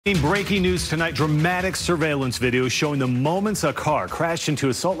Breaking news tonight, dramatic surveillance video showing the moments a car crashed into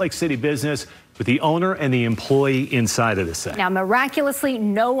a Salt Lake City business with the owner and the employee inside of the thing. Now, miraculously,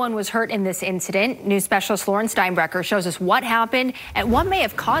 no one was hurt in this incident. News specialist Lauren Steinbrecher shows us what happened and what may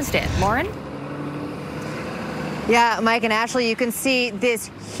have caused it. Lauren? Yeah, Mike and Ashley, you can see this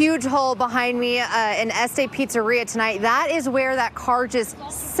huge hole behind me in Este Pizzeria tonight. That is where that car just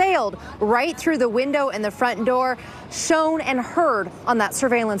sailed right through the window and the front door, shown and heard on that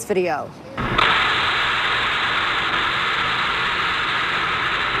surveillance video.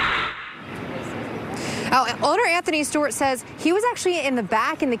 Owner Anthony Stewart says he was actually in the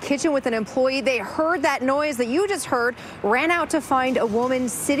back in the kitchen with an employee. They heard that noise that you just heard, ran out to find a woman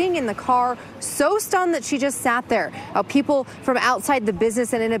sitting in the car, so stunned that she just sat there. People from outside the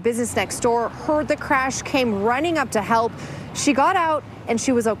business and in a business next door heard the crash, came running up to help. She got out and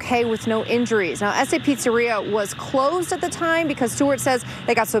she was okay with no injuries. Now, Este Pizzeria was closed at the time because Stewart says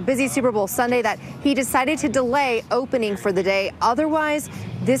they got so busy Super Bowl Sunday that he decided to delay opening for the day. Otherwise,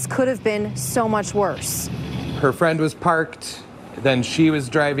 this could have been so much worse. Her friend was parked, then she was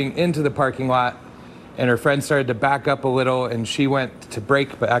driving into the parking lot, and her friend started to back up a little, and she went to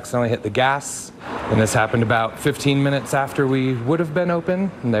brake but accidentally hit the gas. And this happened about 15 minutes after we would have been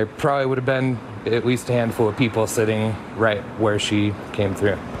open, and there probably would have been at least a handful of people sitting right where she came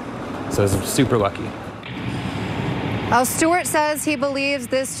through. So it was super lucky. Stewart says he believes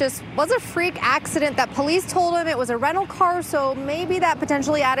this just was a freak accident, that police told him it was a rental car, so maybe that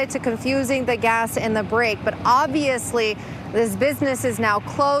potentially added to confusing the gas and the brake. But obviously, this business is now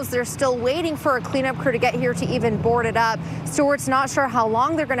closed. They're still waiting for a cleanup crew to get here to even board it up. Stewart's not sure how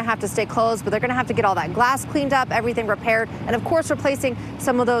long they're going to have to stay closed, but they're going to have to get all that glass cleaned up, everything repaired, and of course replacing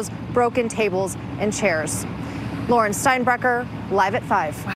some of those broken tables and chairs. Lauren Steinbrecher, live at 5.